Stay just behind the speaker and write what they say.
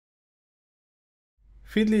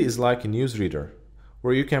Feedly is like a newsreader,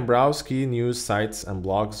 where you can browse key news sites and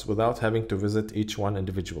blogs without having to visit each one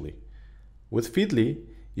individually. With Feedly,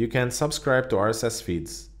 you can subscribe to RSS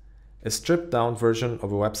feeds, a stripped-down version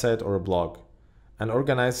of a website or a blog, and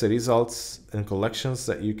organize the results in collections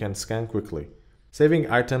that you can scan quickly,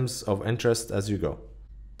 saving items of interest as you go.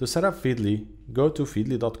 To set up Feedly, go to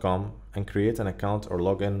feedly.com and create an account or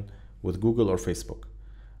log in with Google or Facebook.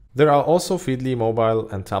 There are also Feedly mobile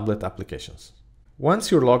and tablet applications.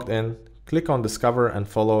 Once you're logged in, click on Discover and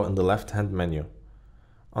Follow in the left-hand menu.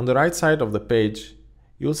 On the right side of the page,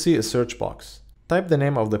 you'll see a search box. Type the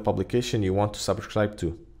name of the publication you want to subscribe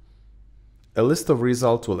to. A list of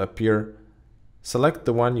results will appear. Select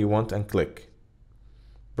the one you want and click.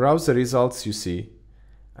 Browse the results you see,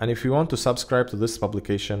 and if you want to subscribe to this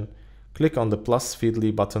publication, click on the plus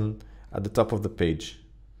Feedly button at the top of the page.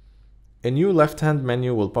 A new left-hand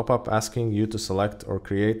menu will pop up asking you to select or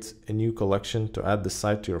create a new collection to add the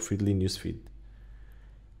site to your Feedly newsfeed.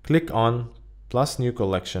 Click on plus New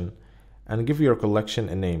Collection and give your collection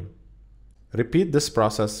a name. Repeat this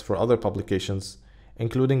process for other publications,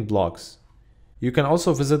 including blogs. You can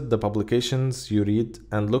also visit the publications you read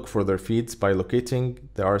and look for their feeds by locating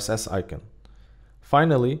the RSS icon.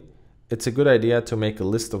 Finally, it's a good idea to make a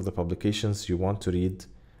list of the publications you want to read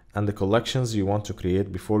and the collections you want to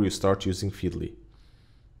create before you start using Feedly.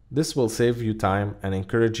 This will save you time and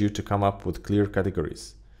encourage you to come up with clear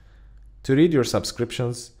categories. To read your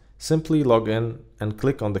subscriptions, simply log in and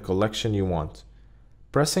click on the collection you want.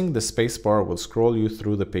 Pressing the spacebar will scroll you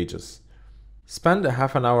through the pages. Spend a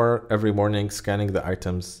half an hour every morning scanning the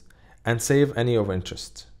items and save any of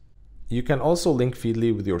interest. You can also link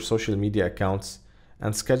Feedly with your social media accounts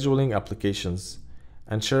and scheduling applications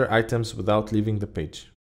and share items without leaving the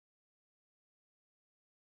page.